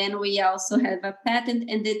 and then we also have a patent.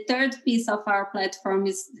 And the third piece of our platform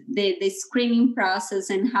is the screening process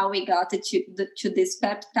and how we got it to this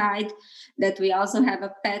peptide, that we also have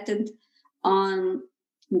a patent on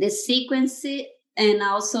the sequence and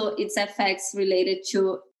also its effects related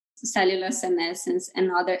to cellular senescence and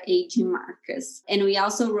other aging markers. And we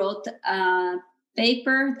also wrote a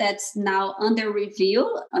paper that's now under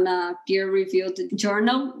review on a peer-reviewed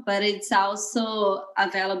journal, but it's also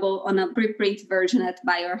available on a preprint version at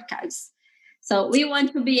bioarchives. So we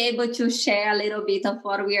want to be able to share a little bit of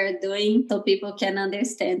what we are doing so people can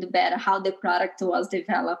understand better how the product was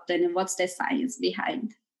developed and what's the science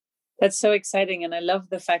behind. That's so exciting. And I love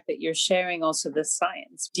the fact that you're sharing also the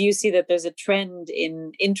science. Do you see that there's a trend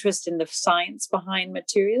in interest in the science behind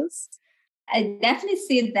materials? I definitely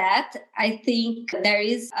see that. I think there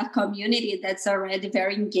is a community that's already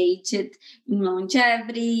very engaged in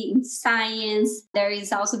longevity, in science. There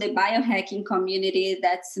is also the biohacking community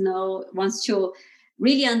that's, wants to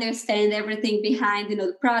really understand everything behind,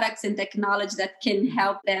 the products and technology that can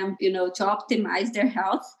help them, to optimize their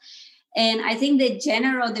health. And I think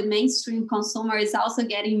the mainstream consumer is also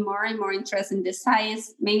getting more and more interested in the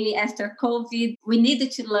science, mainly after COVID. We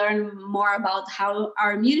needed to learn more about how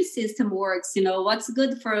our immune system works, what's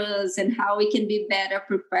good for us and how we can be better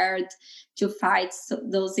prepared to fight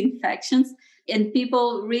those infections. And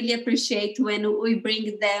people really appreciate when we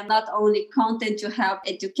bring them not only content to help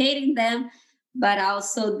educating them, but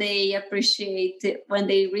also they appreciate it when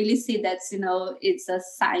they really see that, it's a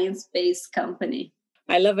science-based company.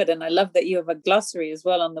 I love it. And I love that you have a glossary as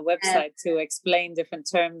well on the website to explain different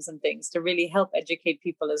terms and things to really help educate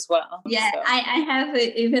people as well. Yeah, so. I have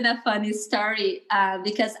even a funny story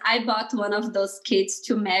because I bought one of those kits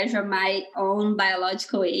to measure my own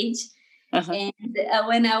biological age. Uh-huh. And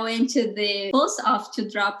when I went to the post office to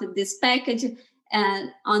drop this package,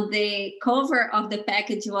 and on the cover of the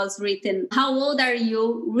package was written, "How old are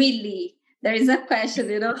you really?" There is a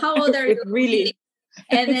question, how old are you really?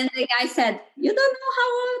 And then the guy said, "You don't know how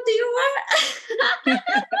old you are?"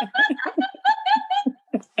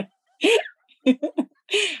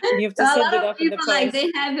 You have to send it up in the post. They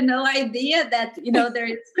have no idea that, there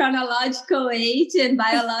is chronological age and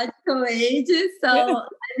biological age. So,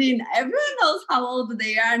 everyone knows how old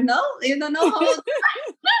they are. No, you don't know how old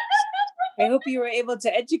I hope you were able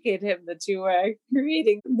to educate him that you were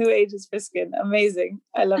creating new ages for skin. Amazing.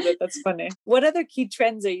 I love it. That's funny. What other key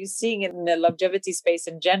trends are you seeing in the longevity space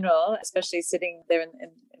in general, especially sitting there in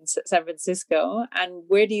San Francisco? And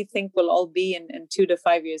where do you think we'll all be in 2 to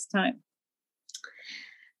 5 years' time?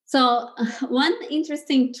 So one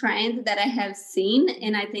interesting trend that I have seen,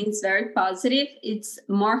 and I think it's very positive, it's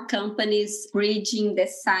more companies bridging the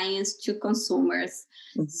science to consumers.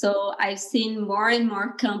 Mm-hmm. So I've seen more and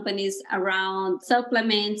more companies around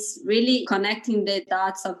supplements, really connecting the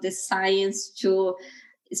dots of the science to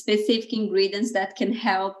specific ingredients that can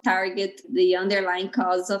help target the underlying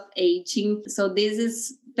cause of aging. So this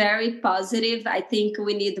is very positive. I think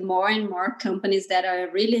we need more and more companies that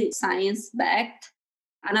are really science-backed.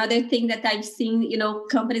 Another thing that I've seen,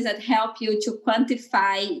 companies that help you to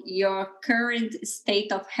quantify your current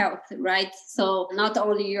state of health, right? So not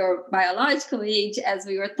only your biological age, as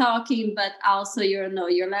we were talking, but also your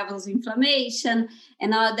levels of inflammation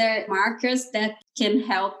and other markers that can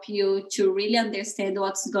help you to really understand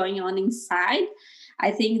what's going on inside. I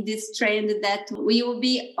think this trend that we will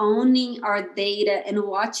be owning our data and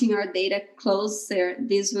watching our data closer,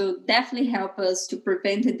 this will definitely help us to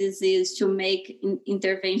prevent a disease, to make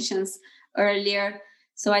interventions earlier.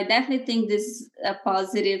 So I definitely think this is a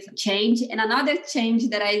positive change. And another change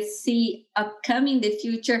that I see upcoming in the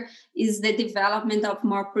future is the development of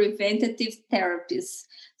more preventative therapies.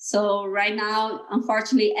 So right now,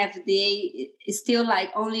 unfortunately, FDA is still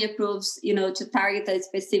only approves, to target a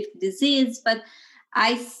specific disease, but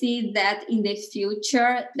I see that in the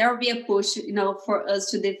future, there will be a push, for us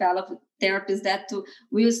to develop therapies that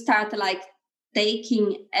will start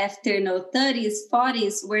taking after, 30s,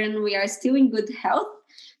 40s, when we are still in good health.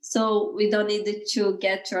 So we don't need to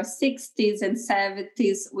get to our 60s and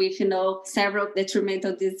 70s with, several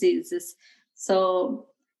detrimental diseases. So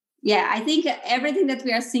yeah, I think everything that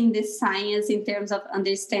we are seeing this science in terms of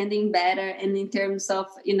understanding better and in terms of,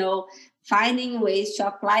 finding ways to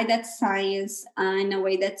apply that science in a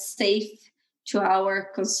way that's safe to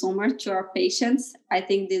our consumer, to our patients, I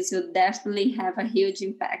think this will definitely have a huge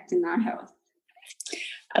impact in our health.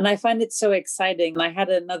 And I find it so exciting. I had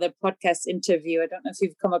another podcast interview. I don't know if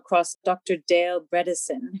you've come across Dr. Dale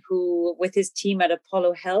Bredesen, who with his team at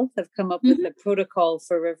Apollo Health have come up with a protocol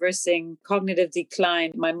for reversing cognitive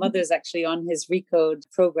decline. My mother's actually on his Recode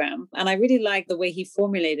program. And I really like the way he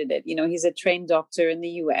formulated it. You know, he's a trained doctor in the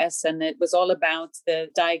US, and it was all about the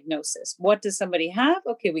diagnosis. What does somebody have?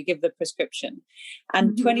 Okay, we give the prescription.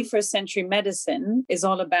 And 21st century medicine is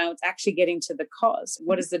all about actually getting to the cause.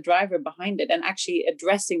 What is the driver behind it? And actually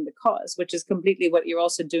addressing the cause, which is completely what you're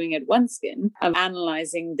also doing at OneSkin, of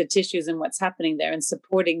analyzing the tissues and what's happening there and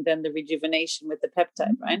supporting then the rejuvenation with the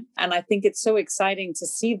peptide, right? And I think it's so exciting to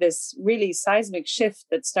see this really seismic shift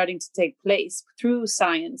that's starting to take place through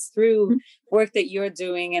science, through work that you're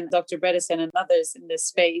doing and Dr. Bredesen and others in this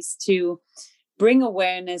space to bring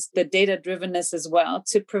awareness, the data-drivenness as well,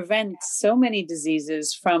 to prevent so many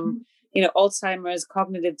diseases from, you know, Alzheimer's,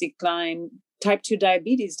 cognitive decline, type 2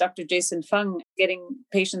 diabetes. Dr. Jason Fung getting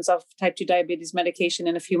patients off type 2 diabetes medication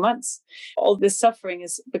in a few months. All this suffering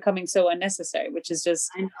is becoming so unnecessary, which is just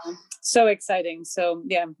so exciting. So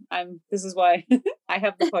yeah, this is why I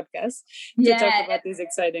have the podcast to talk about these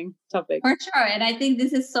exciting topics. For sure. And I think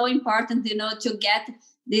this is so important, you know, to get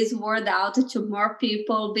this word out to more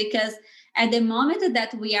people, because at the moment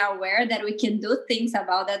that we are aware that we can do things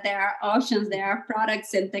about that, there are options, there are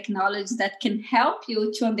products and technologies that can help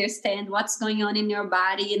you to understand what's going on in your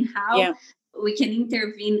body and how we can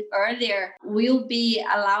intervene earlier. We'll be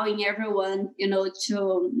allowing everyone, you know,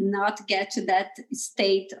 to not get to that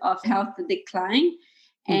state of health decline.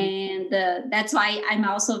 And that's why I'm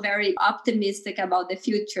also very optimistic about the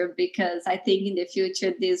future, because I think in the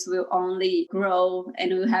future, this will only grow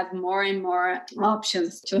and we'll have more and more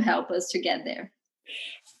options to help us to get there.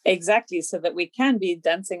 Exactly, so that we can be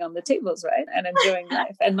dancing on the tables, right? And enjoying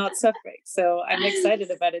life and not suffering. So I'm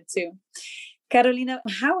excited about it too. Carolina,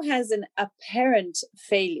 how has an apparent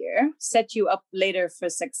failure set you up later for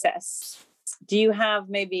success? Do you have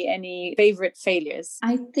maybe any favorite failures?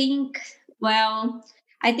 I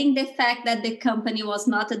think the fact that the company was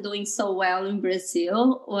not doing so well in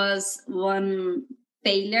Brazil was one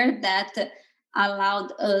failure that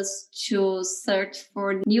allowed us to search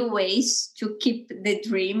for new ways to keep the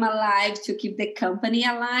dream alive, to keep the company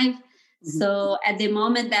alive. So at the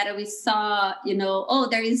moment that we saw, you know,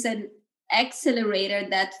 there is an accelerator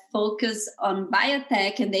that focus on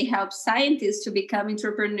biotech and they help scientists to become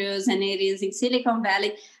entrepreneurs, and it is in Silicon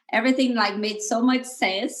Valley, everything like made so much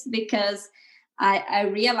sense, because I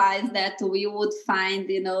realized that we would find,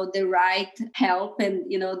 you know, the right help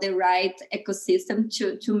and, you know, the right ecosystem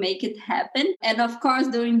to make it happen. And of course,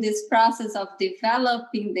 during this process of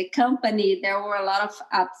developing the company, there were a lot of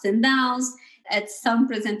ups and downs. At some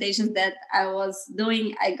presentations that I was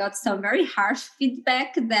doing, I got some very harsh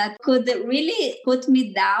feedback that could really put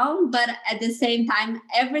me down. But at the same time,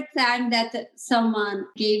 every time that someone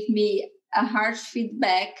gave me a harsh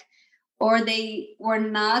feedback, or they were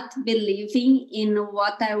not believing in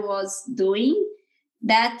what I was doing,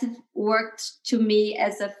 that worked to me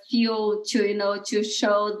as a fuel to, you know, to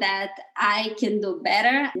show that I can do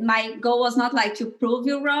better. My goal was not like to prove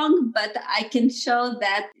you wrong, but I can show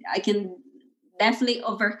that I can definitely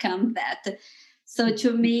overcome that. So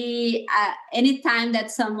to me, anytime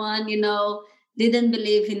that someone, you know, didn't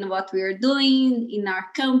believe in what we were doing in our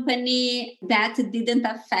company, that didn't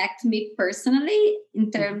affect me personally in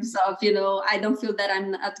terms of, you know, I don't feel that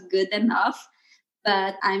I'm not good enough,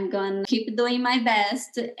 but I'm going to keep doing my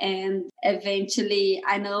best. And eventually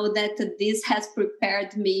I know that this has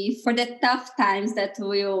prepared me for the tough times that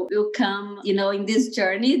will come, you know, in this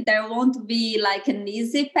journey. There won't be like an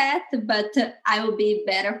easy path, but I will be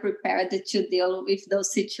better prepared to deal with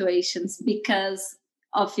those situations because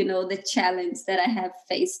of, you know, the challenge that I have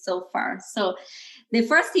faced so far. So the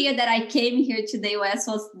first year that I came here to the US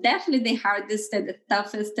was definitely the hardest and the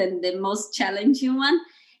toughest and the most challenging one.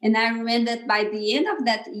 And I remember that by the end of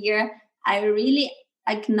that year, I really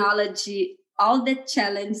acknowledge all the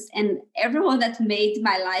challenges and everyone that made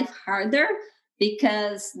my life harder,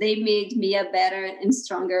 because they made me a better and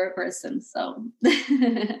stronger person. So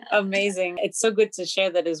amazing. It's so good to share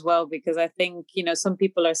that as well, because I think, you know, some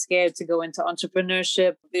people are scared to go into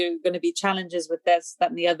entrepreneurship. There are going to be challenges with this, that,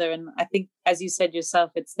 and the other. And I think, as you said yourself,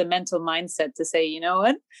 it's the mental mindset to say, you know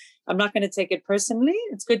what, I'm not going to take it personally.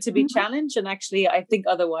 It's good to be challenged. And actually, I think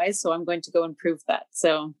otherwise. So I'm going to go and prove that.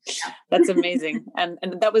 So that's amazing. And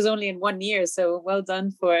that was only in 1 year. So well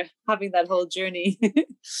done for having that whole journey.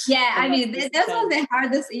 Yeah, I mean, that was the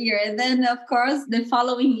hardest year. And then, of course, the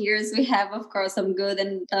following years, we have, of course, some good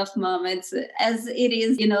and tough moments, as it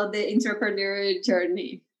is, you know, the entrepreneurial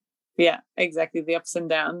journey. Yeah, exactly. The ups and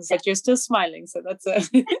downs, but you're still smiling. So that's a,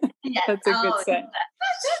 that's a good sign.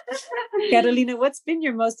 Carolina, what's been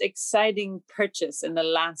your most exciting purchase in the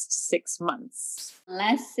last 6 months?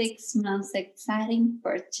 Last 6 months, exciting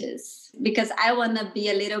purchase. Because I want to be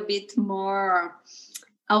a little bit more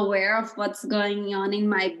aware of what's going on in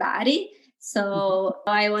my body. So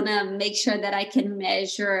I want to make sure that I can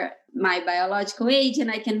measure my biological age and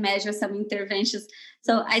I can measure some interventions.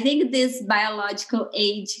 So I think this biological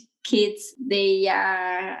age kits, they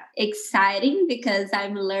are exciting because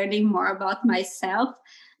I'm learning more about myself.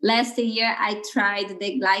 Last year, I tried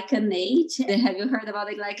the glycanage. Have you heard about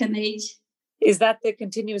the glycanage? Is that the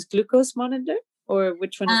continuous glucose monitor? Or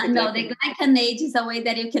which one is the No, the glycanage is a way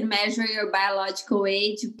that you can measure your biological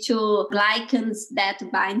age to glycans that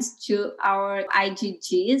binds to our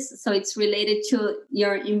IgGs. So it's related to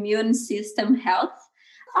your immune system health.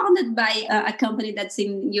 Founded by a company that's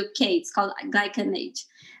in UK. It's called Glycanage.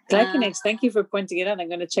 Glycanage, thank you for pointing it out. I'm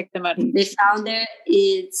going to check them out. The founder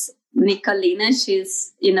is Nicolina.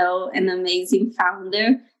 She's, an amazing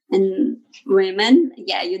founder. And women,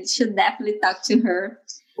 you should definitely talk to her.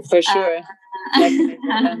 For sure.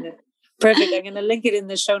 Perfect. I'm going to link it in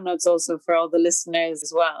the show notes also for all the listeners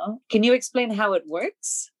as well. Can you explain how it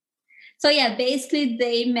works? So basically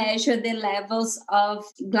they measure the levels of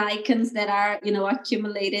glycans that are,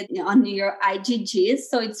 accumulated on your IgGs.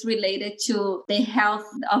 So it's related to the health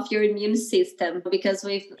of your immune system, because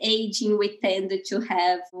with aging, we tend to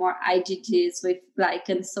have more IgGs with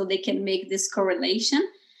glycans, so they can make this correlation.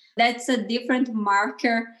 That's a different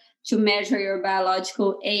marker to measure your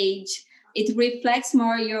biological age. It reflects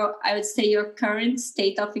more your current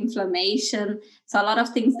state of inflammation. So a lot of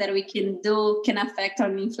things that we can do can affect our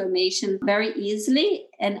inflammation very easily.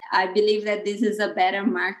 And I believe that this is a better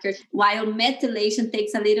marker. While methylation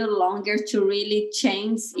takes a little longer to really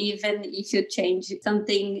change, even if you change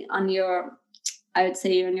something on your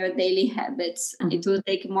daily habits, it will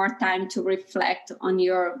take more time to reflect on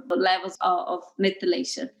your levels of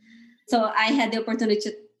methylation. So I had the opportunity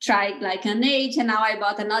to try glycanage, and now I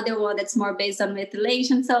bought another one that's more based on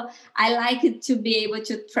methylation. So I like it to be able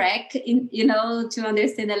to track, to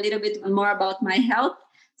understand a little bit more about my health,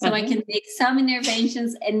 so I can make some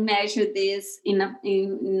interventions and measure this in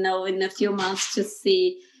a few months to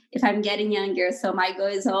see if I'm getting younger. So my goal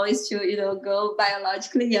is always to go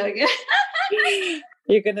biologically younger.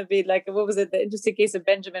 You're going to be like, what was it? The interesting case of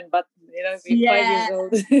Benjamin Button, be 5 years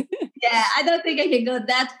old. I don't think I can go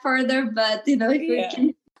that further, but, we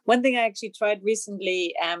can. One thing I actually tried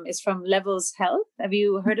recently is from Levels Health. Have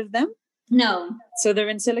you heard of them? No. So they're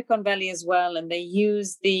in Silicon Valley as well, and they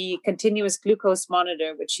use the continuous glucose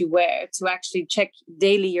monitor, which you wear, to actually check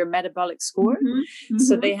daily your metabolic score.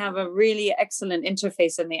 So they have a really excellent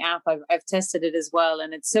interface in the app. I've tested it as well,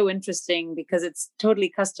 and it's so interesting because it's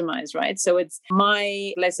totally customized, right? So it's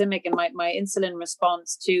my glycemic and my insulin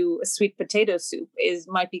response to a sweet potato soup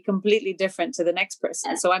might be completely different to the next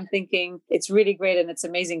person. So I'm thinking it's really great and it's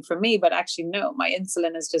amazing for me, but actually no, my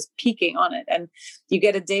insulin is just peaking on it, and you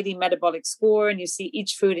get a daily metabolic score and you see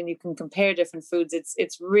each food and you can compare different foods.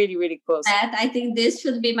 It's really, really cool. I think this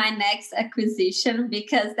should be my next acquisition,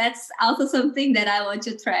 because that's also something that I want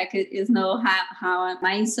to track, is know how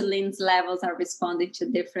my insulin levels are responding to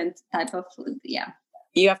different type of food. Yeah.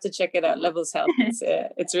 You have to check it out. Levels Health.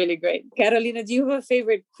 It's really great. Carolina, do you have a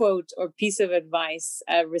favorite quote or piece of advice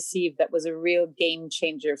received that was a real game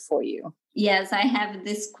changer for you? Yes, I have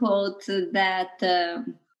this quote that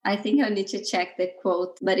I think I need to check the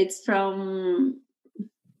quote, but it's from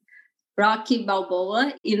Rocky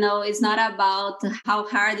Balboa. It's not about how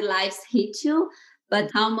hard life hit you, but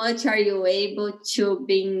how much are you able to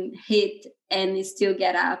be hit and still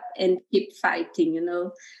get up and keep fighting,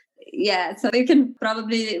 Yeah, so you can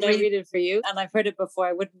probably read it for you. And I've heard it before.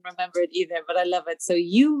 I wouldn't remember it either, but I love it. So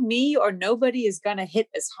you, me, or nobody is going to hit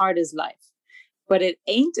as hard as life. But it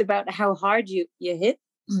ain't about how hard you hit.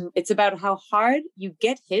 It's about how hard you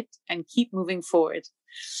get hit and keep moving forward.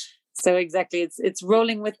 So exactly, it's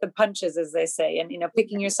rolling with the punches, as they say, and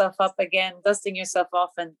picking yourself up again, dusting yourself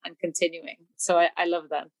off, and continuing. So I love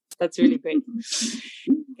that. That's really great.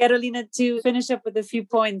 Carolina, to finish up with a few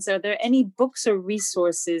points, are there any books or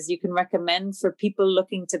resources you can recommend for people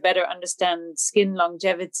looking to better understand skin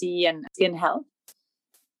longevity and skin health?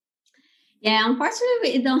 Yeah,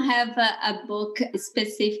 unfortunately, we don't have a book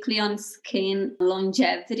specifically on skin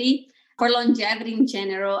longevity. For longevity in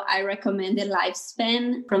general, I recommend the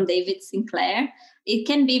Lifespan from David Sinclair. It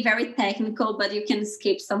can be very technical, but you can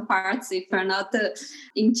skip some parts if you're not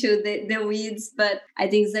into the weeds. But I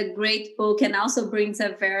think it's a great book and also brings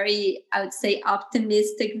a very, I would say,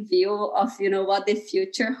 optimistic view of, what the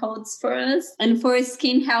future holds for us. And for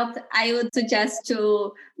skin health, I would suggest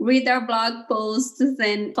to read our blog posts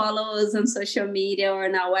and follow us on social media or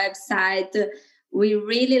on our website. We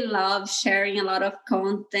really love sharing a lot of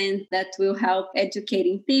content that will help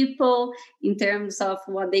educating people in terms of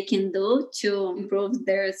what they can do to improve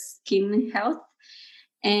their skin health.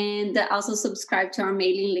 And also subscribe to our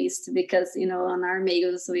mailing list because, on our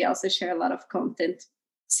mails, we also share a lot of content.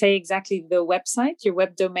 Say exactly the website, your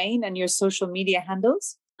web domain, and your social media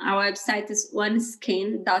handles. Our website is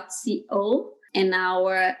OneSkin.co, and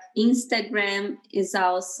our Instagram is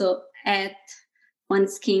also at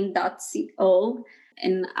OneSkin.co,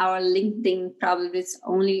 and our LinkedIn probably is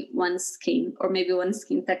only OneSkin or maybe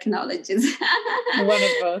OneSkin Technologies. One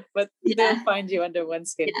of both, but they'll find you under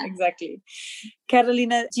OneSkin. Yeah. Exactly.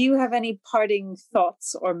 Carolina, do you have any parting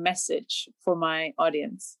thoughts or message for my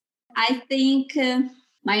audience? I think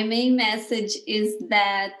my main message is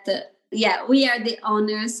that, we are the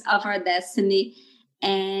owners of our destiny.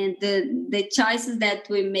 And the choices that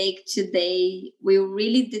we make today will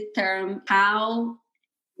really determine how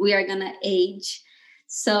we are going to age.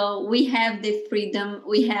 So we have the freedom,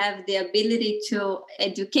 we have the ability to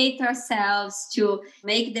educate ourselves, to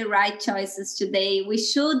make the right choices today. We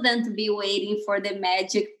shouldn't be waiting for the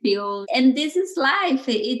magic pill. And this is life.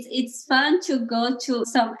 It's fun to go to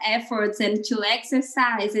some efforts and to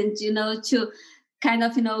exercise and, to kind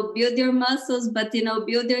of, build your muscles, but,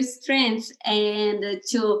 build your strength and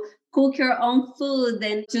to cook your own food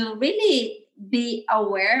and to really be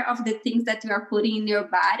aware of the things that you are putting in your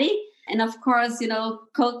body. And of course,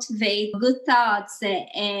 cultivate good thoughts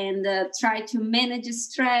and try to manage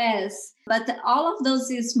stress. But all of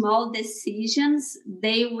those small decisions,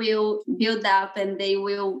 they will build up and they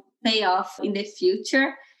will pay off in the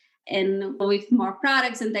future. And with more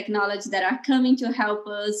products and technology that are coming to help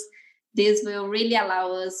us, this will really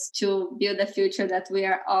allow us to build a future that we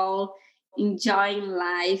are all enjoying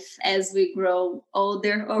life as we grow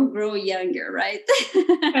older or grow younger, right?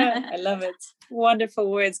 I love it. Wonderful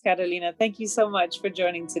words, Carolina. Thank you so much for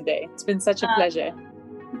joining today. It's been such a pleasure.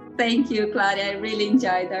 Thank you, Claudia. I really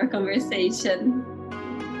enjoyed our conversation.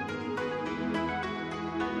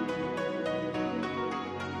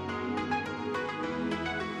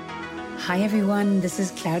 Hi everyone, this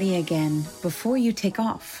is Claudia again. Before you take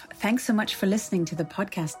off, thanks so much for listening to the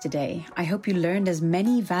podcast today. I hope you learned as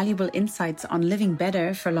many valuable insights on living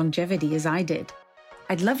better for longevity as I did.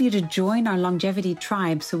 I'd love you to join our longevity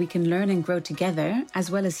tribe so we can learn and grow together,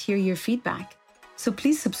 as well as hear your feedback. So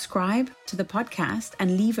please subscribe to the podcast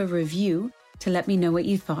and leave a review to let me know what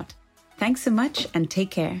you thought. Thanks so much and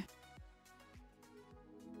take care.